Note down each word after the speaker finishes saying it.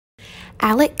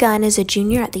Alec Gunn is a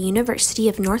junior at the University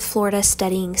of North Florida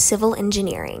studying civil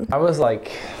engineering. I was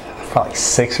like probably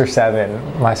 6 or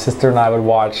 7. My sister and I would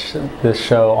watch this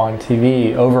show on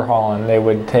TV, Overhauling. They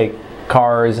would take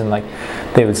cars and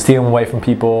they would steal them away from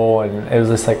people, and it was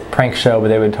this prank show, but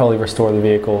they would totally restore the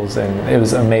vehicles, and it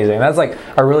was amazing. That's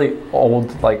a really old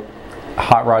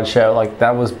hot rod show.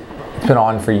 It's been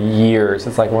on for years.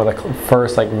 It's one of the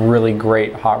first really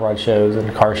great hot rod shows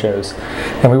and car shows,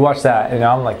 and we watched that. And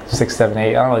I'm 6, 7, 8.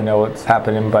 I don't really know what's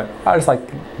happening, but I just like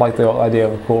the idea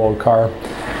of a cool old car.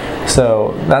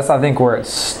 So that's, I think, where it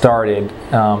started.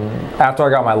 After I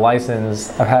got my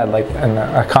license, I've had an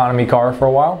economy car for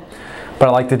a while, but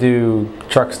I like to do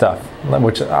truck stuff,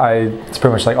 which it's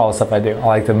pretty much all the stuff I do. I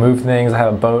like to move things. I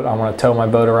have a boat. I want to tow my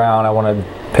boat around. I want to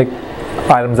pick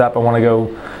items up. I want to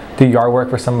go do yard work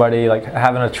for somebody.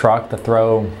 Having a truck to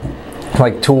throw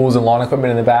tools and lawn equipment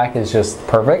in the back is just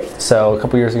perfect. So a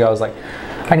couple years ago I was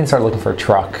I need to start looking for a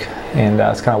truck, and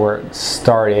that's kind of where it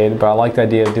started. But I like the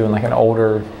idea of doing an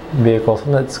older vehicle,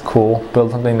 something that's cool,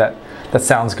 build something that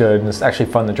sounds good and it's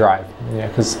actually fun to drive,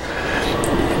 because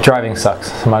driving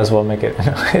sucks, so might as well make it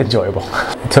enjoyable.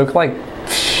 It took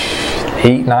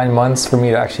 8, 9 months for me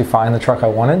to actually find the truck I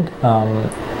wanted.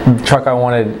 The truck I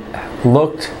wanted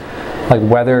looked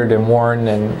weathered and worn,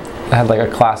 and had a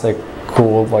classic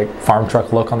cool farm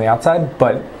truck look on the outside,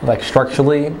 but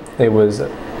structurally it was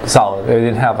solid. It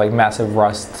didn't have massive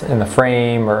rust in the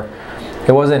frame, or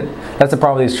it wasn't. That's the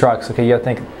problem with these trucks. Okay, you gotta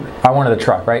think, I wanted a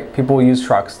truck, right? People use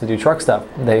trucks to do truck stuff.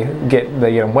 They get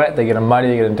them wet, they get them muddy,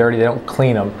 they get them dirty, they don't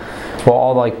clean them. Well,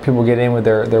 all people get in with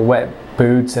their wet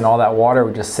boots, and all that water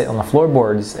would just sit on the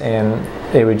floorboards, and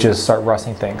it would just start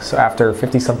rusting things. So after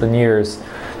 50-something years,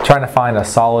 trying to find a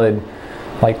solid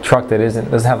truck that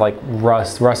doesn't have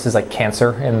rust is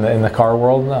cancer in the car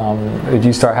world. If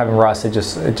you start having rust, it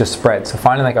just spreads. So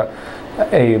finding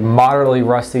a moderately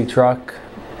rusty truck,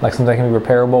 something that can be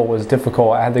repairable, was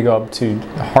difficult. I had to go up to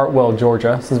Hartwell,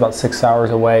 Georgia. This is about 6 hours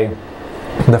away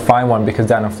to find one, because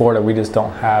down in Florida we just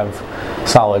don't have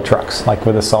solid trucks,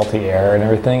 with the salty air and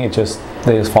everything. They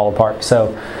just fall apart.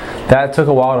 So that took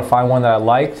a while to find one that I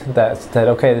liked, that said,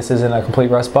 okay, this isn't a complete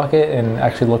rust bucket, and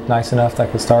actually looked nice enough that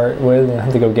I could start with, and I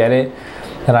had to go get it.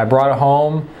 And I brought it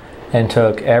home and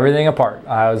took everything apart.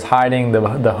 I was hiding the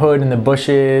hood in the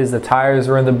bushes, the tires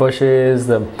were in the bushes,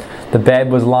 the bed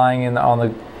was lying on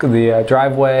the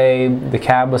driveway, the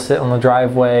cab was sitting on the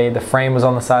driveway, the frame was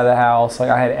on the side of the house.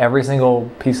 I had every single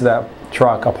piece of that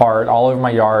truck apart, all over my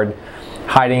yard,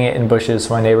 hiding it in bushes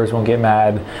so my neighbors won't get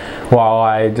mad, while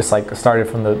I just started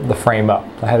from the frame up.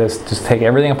 I had to just take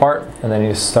everything apart, and then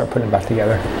you just start putting it back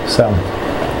together. So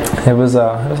it was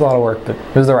a lot of work, but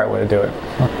it was the right way to do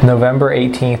it. November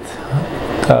 18th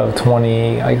of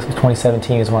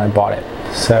 2017 is when I bought it.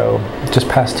 So just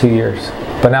past 2 years.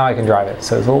 But now I can drive it,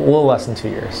 so it's a little less than 2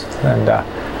 years. And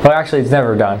well, actually, it's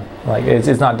never done.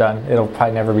 It's not done. It'll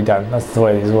probably never be done. That's the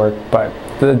way these work. But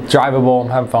it's drivable. I'm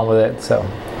having fun with it, so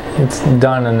it's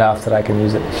done enough that I can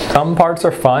use it. Some parts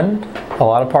are fun. A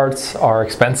lot of parts are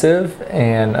expensive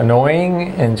and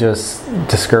annoying and just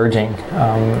discouraging.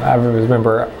 I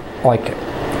remember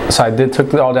so I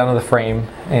took it all down to the frame,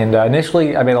 and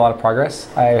initially I made a lot of progress.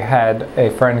 I had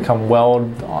a friend come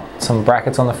weld some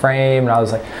brackets on the frame, and I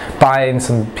was buying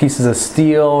some pieces of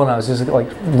steel, and I was just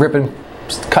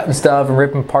cutting stuff and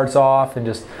ripping parts off, and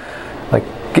just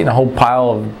getting a whole pile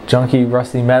of junky,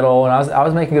 rusty metal, and I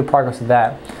was making good progress with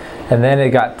that. And then it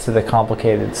got to the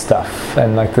complicated stuff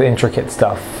and the intricate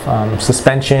stuff.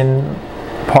 Suspension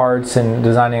parts and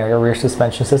designing a rear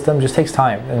suspension system just takes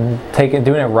time, and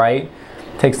doing it right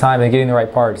takes time, and getting the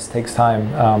right parts takes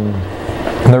time.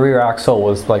 The rear axle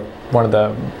was one of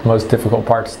the most difficult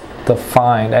parts to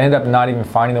find. I ended up not even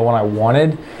finding the one I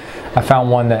wanted. I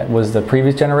found one that was the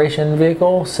previous generation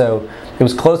vehicle, so it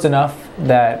was close enough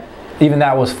that even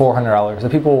that was $400. The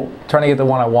people trying to get the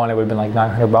one I wanted would have been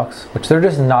 $900, which they're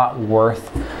just not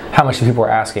worth how much people were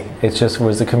asking. It just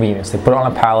was the convenience. They put it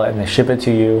on a pallet and they ship it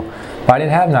to you. But I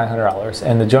didn't have $900,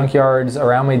 and the junkyards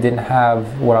around me didn't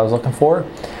have what I was looking for.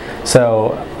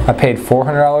 So I paid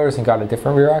 $400 and got a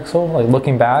different rear axle.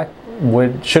 Looking back,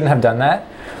 shouldn't have done that.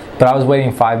 But I was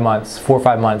waiting 4 or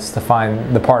 5 months to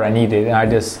find the part I needed, and I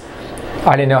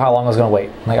didn't know how long I was going to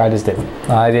wait. I just didn't.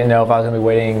 I didn't know if I was going to be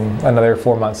waiting another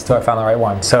 4 months until I found the right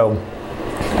one. So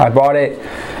I bought it,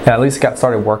 and at least got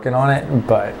started working on it.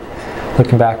 But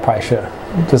looking back, probably should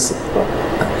have just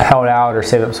held out or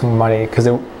saved up some money, because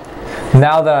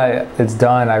now that it's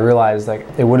done, I realized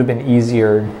it would have been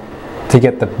easier to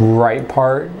get the right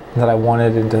part that I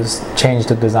wanted, and just change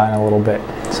the design a little bit.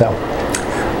 So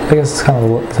I guess it's kind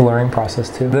of a learning process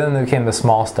too. Then there came the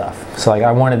small stuff. So like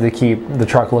I wanted to keep the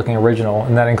truck looking original,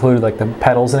 and that included like the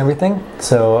pedals and everything.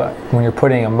 So when you're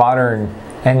putting a modern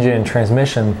engine,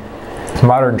 transmission,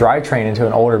 modern drivetrain into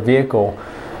an older vehicle,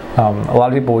 a lot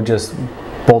of people would just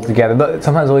bolt together.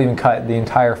 Sometimes they'll even cut the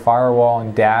entire firewall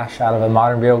and dash out of a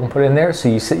modern vehicle and put it in there. So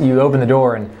you open the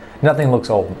door and nothing looks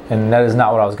old, and that is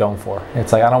not what I was going for.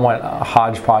 It's like I don't want a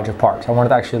hodgepodge of parts. I want it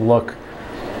to actually look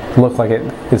like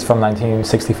it's from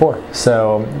 1964.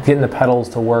 So getting the pedals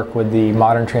to work with the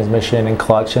modern transmission and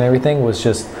clutch and everything was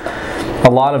just a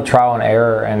lot of trial and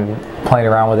error and playing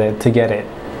around with it to get it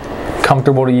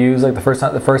comfortable to use. Like the first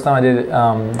time I did it,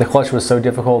 the clutch was so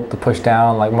difficult to push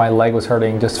down. Like my leg was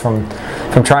hurting just from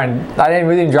trying. I didn't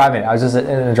really even drive it. I was just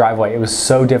in the driveway. It was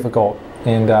so difficult,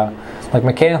 and like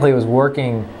mechanically it was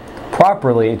working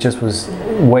properly. It just was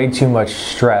way too much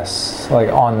stress like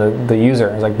on the user.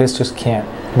 It's like this just can't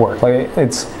work. Like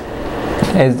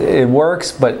it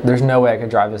works, but there's no way I could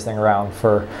drive this thing around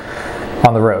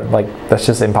on the road. Like that's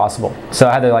just impossible. So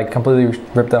I had to like completely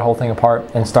rip that whole thing apart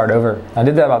and start over. I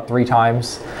did that about 3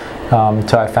 times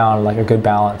till I found like a good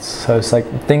balance. So it's like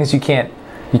things you can't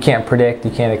predict,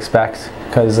 you can't expect,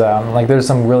 because like there's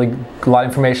a lot of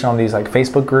information on these like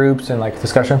Facebook groups and like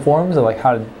discussion forums of like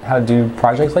how to do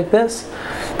projects like this,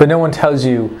 but no one tells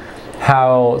you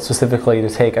how specifically to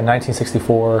take a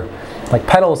 1964 like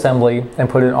pedal assembly and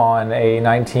put it on a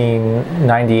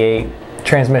 1998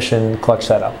 transmission clutch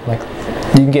setup. Like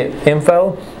you can get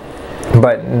info,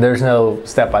 but there's no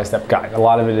step-by-step guide. A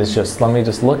lot of it is just let me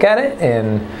just look at it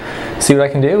and see what I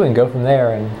can do and go from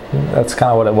there, and that's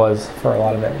kind of what it was for a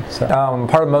lot of it. So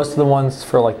part of most of the ones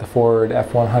for like the Ford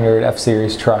F100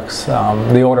 F-Series trucks,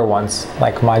 the older ones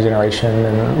like my generation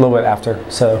and a little bit after.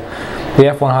 So the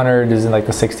F100 is in like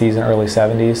the 60s and early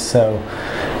 70s. So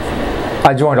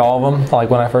I joined all of them like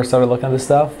when I first started looking at this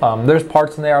stuff. There's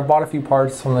parts in there. I bought a few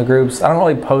parts from the groups. I don't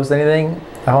really post anything.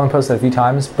 I've only posted a few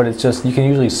times, but it's just you can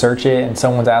usually search it and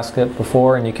someone's asked it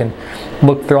before, and you can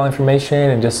look through all the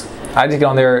information and I just get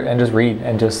on there and just read,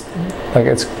 and just like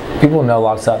people know a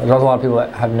lot of stuff. There's a lot of people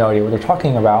that have no idea what they're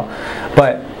talking about,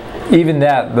 but even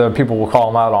that, the people will call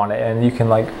them out on it, and you can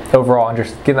like overall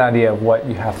just get an idea of what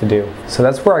you have to do. So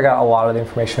that's where I got a lot of the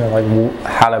information of like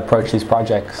how to approach these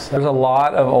projects. There's a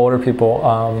lot of older people.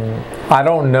 I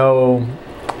don't know.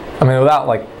 I mean, without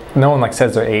like no one like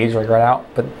says their age like right out,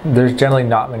 but there's generally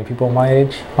not many people my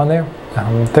age on there.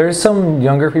 There's some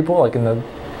younger people like in the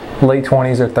late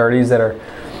 20s or 30s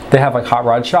they have like hot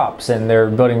rod shops, and they're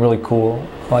building really cool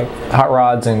like hot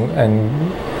rods and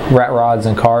rat rods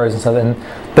and cars and stuff. And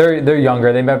they're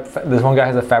younger. This one guy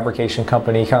has a fabrication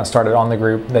company. He kind of started on the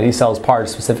group that he sells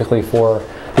parts specifically for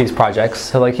these projects.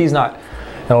 So like he's not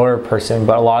an older person,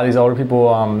 but a lot of these older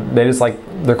people, they just like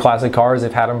their classic cars.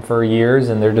 They've had them for years,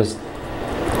 and they're just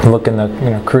looking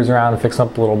to cruise around and fix them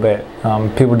up a little bit.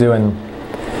 People doing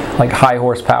like high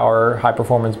horsepower, high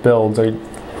performance builds are,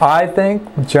 I think,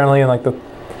 generally in like the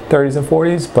 30s and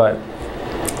 40s, but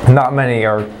not many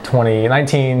are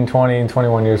 19, 20, and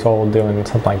 21 years old doing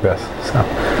something like this. So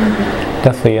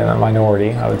definitely in a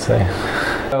minority, I would say.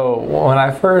 So when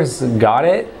I first got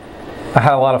it, I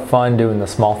had a lot of fun doing the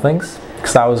small things,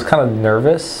 because I was kind of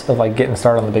nervous of like getting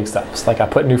started on the big steps. Like I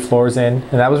put new floors in,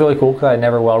 and that was really cool because I had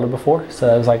never welded before.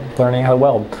 So I was like learning how to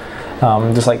weld.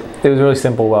 Just like it was really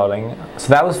simple welding. So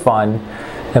that was fun.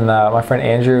 And my friend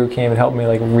Andrew came and helped me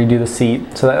like redo the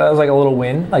seat. So that was like a little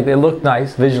win. Like it looked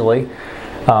nice visually.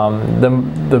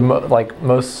 The like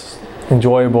most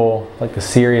enjoyable, like the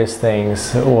serious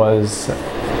things was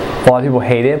a lot of people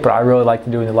hate it, but I really like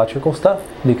doing the electrical stuff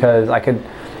because I could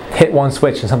hit one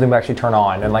switch and something would actually turn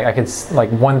on, and like I could like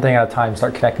one thing at a time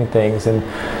start connecting things, and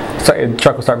the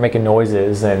truck will start making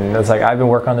noises. And it's like I've been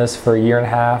working on this for 1.5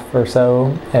 years or so,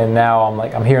 and now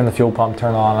I'm hearing the fuel pump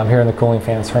turn on, I'm hearing the cooling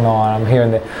fans turn on, I'm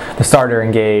hearing the starter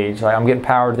engage, like I'm getting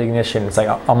power to the ignition. It's like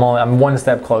I'm one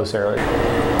step closer.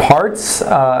 Parts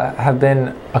have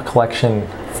been a collection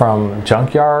from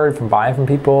junkyard, from buying from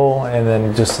people, and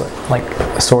then just like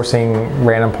sourcing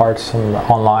random parts from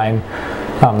online.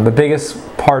 The biggest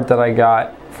part that I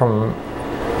got from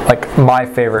like my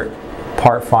favorite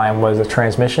part find was a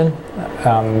transmission.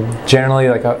 Generally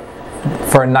like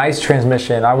for a nice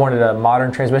transmission, I wanted a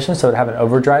modern transmission so it would have an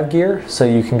overdrive gear so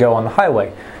you can go on the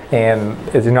highway. And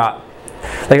if you're not,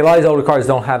 like a lot of these older cars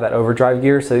don't have that overdrive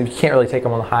gear, so you can't really take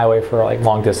them on the highway for like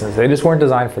long distance. They just weren't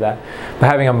designed for that. But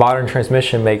having a modern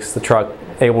transmission makes the truck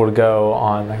able to go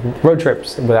on like road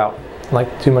trips without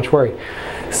like too much worry.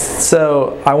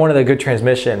 So I wanted a good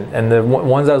transmission, and the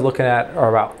ones I was looking at are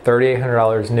about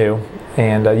 $3,800 new,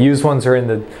 and used ones are in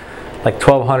the like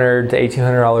 $1,200 to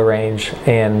 $1,800 range.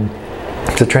 And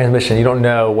It's a transmission. You don't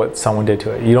know what someone did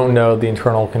to it. You don't know the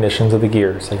internal conditions of the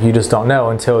gears. Like, you just don't know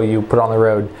until you put it on the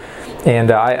road.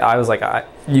 And I was like,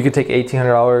 you could take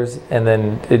 $1,800 and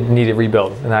then it needed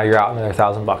rebuild, and now you're out another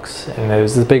 $1,000, and it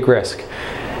was this big risk.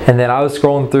 And then I was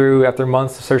scrolling through after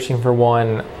months of searching for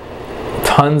one,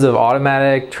 tons of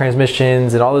automatic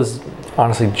transmissions and all this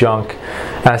honestly junk,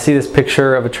 and I see this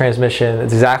picture of a transmission.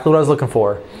 It's exactly what I was looking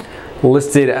for,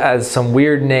 listed as some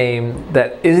weird name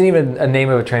that isn't even a name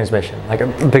of a transmission. Like,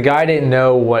 the guy didn't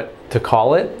know what to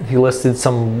call it. He listed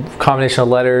some combination of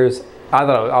letters. I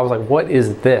was like, what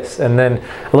is this? And then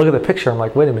I look at the picture, I'm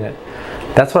like, wait a minute,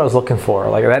 that's what I was looking for.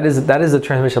 Like, that is the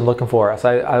transmission I'm looking for.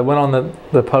 So I went on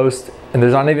the post, and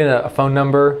there's not even a phone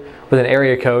number with an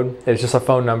area code. It's just a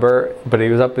phone number, but he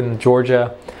was up in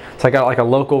Georgia. So I got like a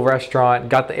local restaurant,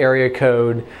 got the area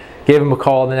code, gave him a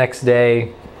call the next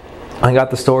day. I got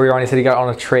the story on. He said he got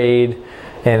on a trade,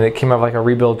 and it came out of like a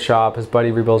rebuild shop. His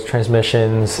buddy rebuilds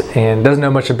transmissions and doesn't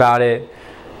know much about it.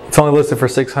 It's only listed for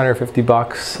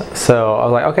 $650. So I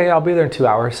was like, okay, I'll be there in 2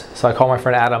 hours. So I called my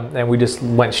friend Adam, and we just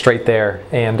went straight there.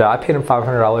 And I paid him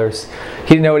 $500. He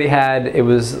didn't know what he had. It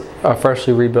was a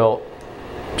freshly rebuilt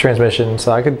transmission,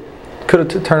 so I could have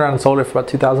turned around and sold it for about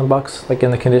 $2,000, like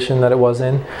in the condition that it was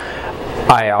in.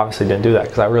 I obviously didn't do that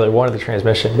because I really wanted the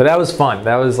transmission, but that was fun.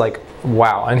 That was like,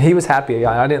 wow. And he was happy.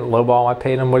 I didn't lowball him. I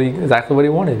paid him exactly what he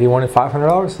wanted. He wanted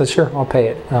 $500. I said, sure, I'll pay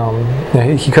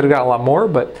it. He could have gotten a lot more,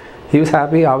 but he was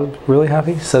happy. I was really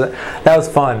happy. So that was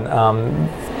fun.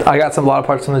 I got a lot of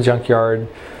parts from the junkyard,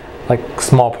 like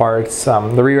small parts.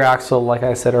 The rear axle, like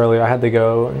I said earlier, I had to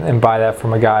go and buy that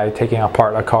from a guy taking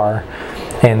apart a car.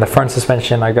 And the front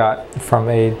suspension I got from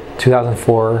a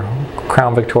 2004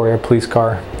 Crown Victoria police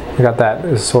car. I got that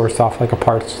sourced off like a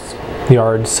parts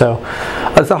yard. So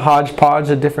it's a hodgepodge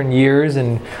of different years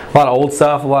and a lot of old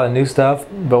stuff, a lot of new stuff.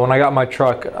 But when I got my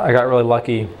truck, I got really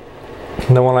lucky.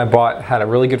 The one I bought had a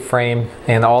really good frame,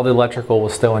 and all the electrical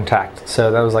was still intact. So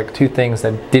that was like two things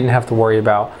that I didn't have to worry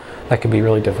about. That could be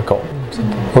really difficult.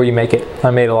 Or you make it.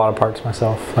 I made a lot of parts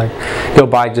myself. Like, go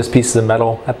buy just pieces of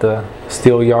metal at the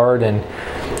steel yard and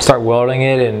start welding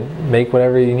it and make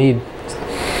whatever you need.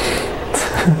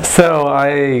 So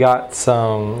I got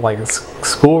some like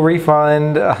school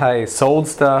refund. I sold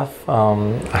stuff.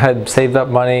 I had saved up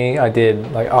money. I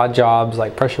did like odd jobs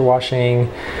like pressure washing,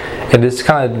 and just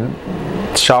kind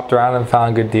of shopped around and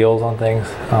found good deals on things.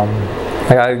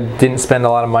 Like, I didn't spend a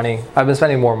lot of money. I've been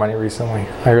spending more money recently.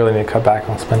 I really need to cut back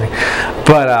on spending.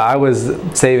 But I was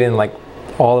saving like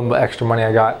all the extra money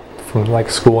I got from like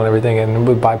school and everything, and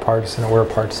would buy parts and order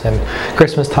parts, and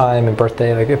Christmas time and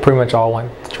birthday, like it pretty much all went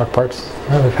to truck parts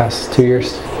over the past 2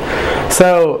 years.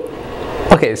 So,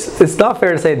 okay, it's not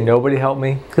fair to say nobody helped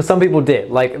me, because some people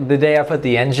did. Like, the day I put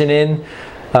the engine in,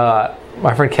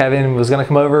 my friend Kevin was gonna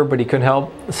come over, but he couldn't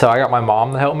help, so I got my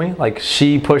mom to help me. Like,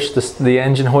 she pushed the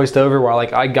engine hoist over while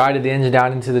like I guided the engine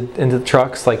down into the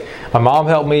trucks. Like, my mom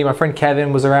helped me. My friend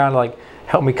Kevin was around, like,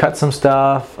 helped me cut some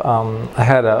stuff. I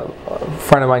had a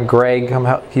friend of mine, Greg, come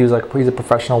help. He's a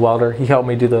professional welder. He helped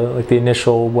me do the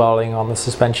initial welding on the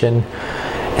suspension.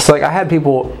 So like, I had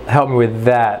people help me with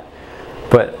that,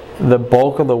 but the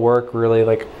bulk of the work, really,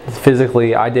 like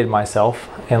physically, I did myself,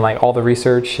 and like all the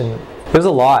research, and there's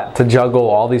a lot to juggle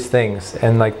all these things,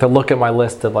 and like to look at my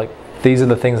list of like, these are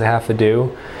the things I have to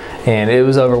do. And it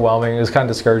was overwhelming. It was kind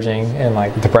of discouraging and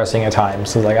like depressing at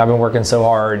times. So like, I've been working so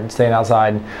hard, staying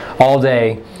outside all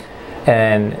day,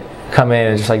 and come in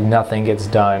and just like nothing gets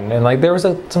done. And like, there was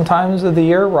some times of the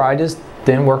year where I just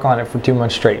didn't work on it for 2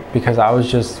 months straight because I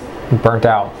was just burnt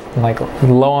out, like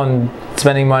low on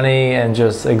spending money and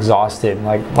just exhausted.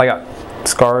 Like, I got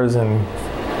scars and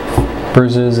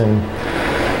bruises and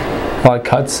a lot of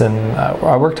cuts, and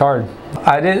I worked hard.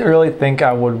 I didn't really think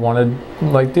I would want to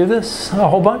like do this a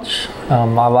whole bunch.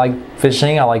 I like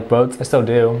fishing, I like boats, I still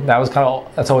do.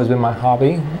 That's always been my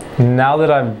hobby. Now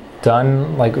that I've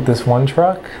done like this one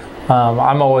truck,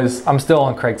 I'm still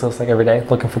on Craigslist like every day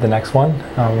looking for the next one.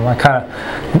 I kind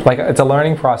of like, it's a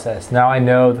learning process. Now I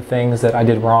know the things that I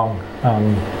did wrong.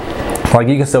 Like,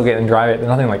 you can still get and drive it. There's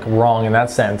nothing like wrong in that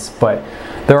sense, but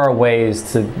there are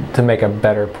ways to make a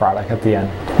better product at the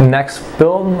end. Next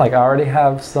build, like, I already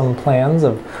have some plans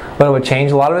of what it would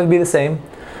change. A lot of it would be the same.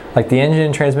 Like, the engine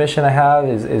and transmission I have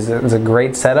is a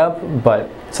great setup, but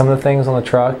some of the things on the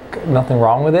truck, nothing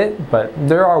wrong with it, but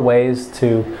there are ways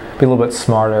to be a little bit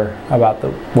smarter about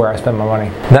where I spend my money.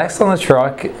 Next on the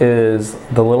truck is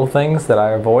the little things that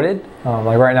I avoided.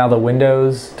 Like, right now the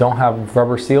windows don't have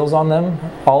rubber seals on them,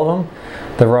 all of them.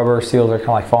 The rubber seals are kind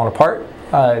of like falling apart.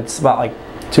 It's about like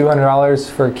 $200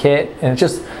 for a kit, and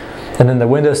then the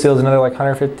window seal is another like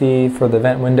 $150 for the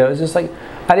vent window. It's just like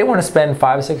I didn't want to spend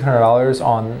 $500-600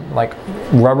 on like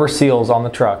rubber seals on the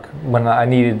truck when I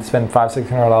needed to spend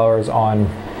 $500-600 on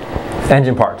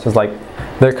engine parts. It's like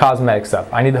they're cosmetic stuff.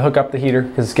 I need to hook up the heater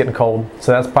because it's getting cold,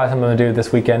 so that's probably something I'm gonna do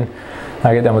this weekend when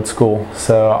I get done with school.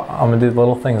 So I'm gonna do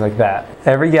little things like that.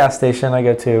 Every gas station I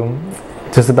go to,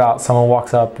 just about someone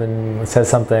walks up and says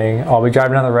something. I'll be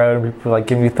driving down the road and people like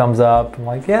give me a thumbs up. I'm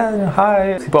like, yeah,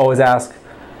 hi. People always ask,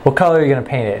 what color are you gonna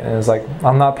paint it? And it's like,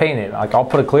 I'm not painting it. Like, I'll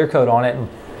put a clear coat on it. And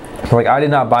like, I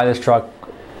did not buy this truck,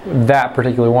 that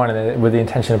particular one, with the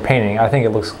intention of painting. I think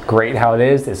it looks great how it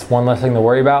is. It's one less thing to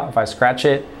worry about. If I scratch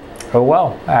it, oh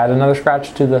well, add another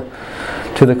scratch to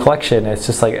the collection. It's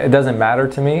just like, it doesn't matter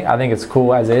to me. I think it's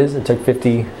cool as is. It took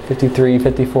 53,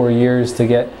 54 years to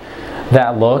get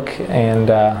that look,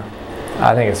 and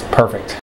I think it's perfect.